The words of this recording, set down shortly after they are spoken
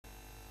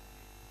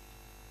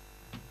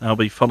They'll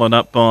be followed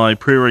up by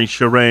Prairie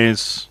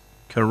Shiraz,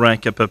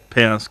 Karaka,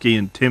 Papowski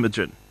and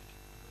Temujin.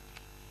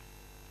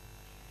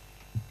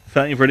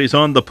 Favourite is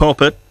On the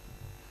Poppet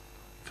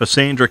for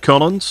Sandra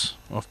Collins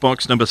off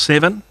box number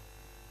 7.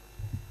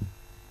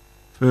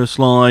 First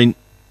line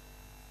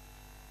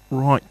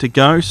right to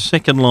go.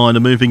 Second line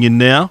are moving in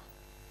now.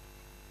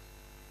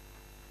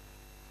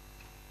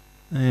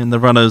 And the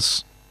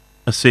runners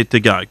are set to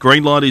go.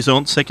 Green light is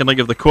on. Second leg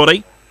of the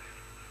quaddie.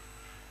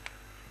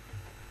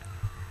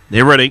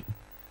 They're ready.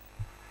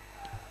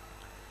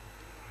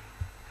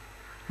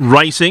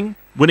 Racing.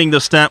 Winning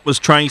the start was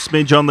Trey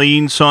Smidge on the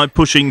inside.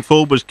 Pushing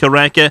forward was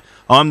Karaka.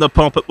 I'm the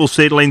Poppet will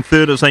settle in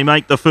third as they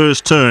make the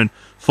first turn.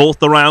 Fourth,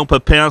 the rail,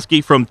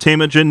 Papowski from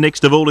Temujin.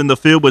 Next of all in the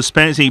field was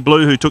Spazzy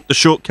Blue, who took the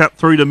shortcut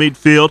through to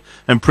midfield,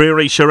 and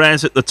Prairie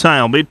Shiraz at the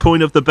tail.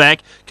 Midpoint of the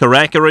back,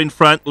 Karaka in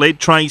front, led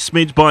Trey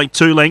Smidge by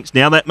 2 lengths.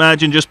 Now that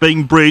margin just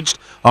being bridged.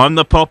 I'm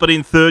the Poppet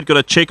in third, got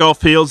a check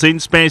off heels in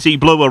Spazzy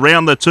Blue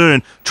around the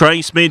turn. Trey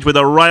Smidge with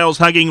a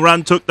rails-hugging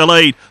run took the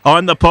lead.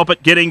 I'm the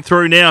Poppet getting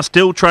through now,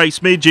 still Trey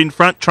Smidge in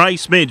front. Trey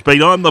Smidge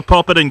beat I'm the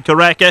Poppet and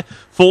Karaka.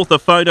 Fourth, a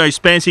photo,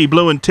 Spazzy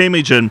Blue and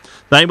Temujin.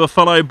 They were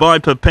followed by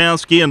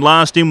Papowski, and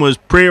last in was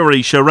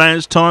Prairie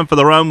Shiraz. Time for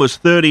the run was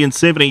 30 and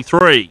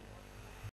 73.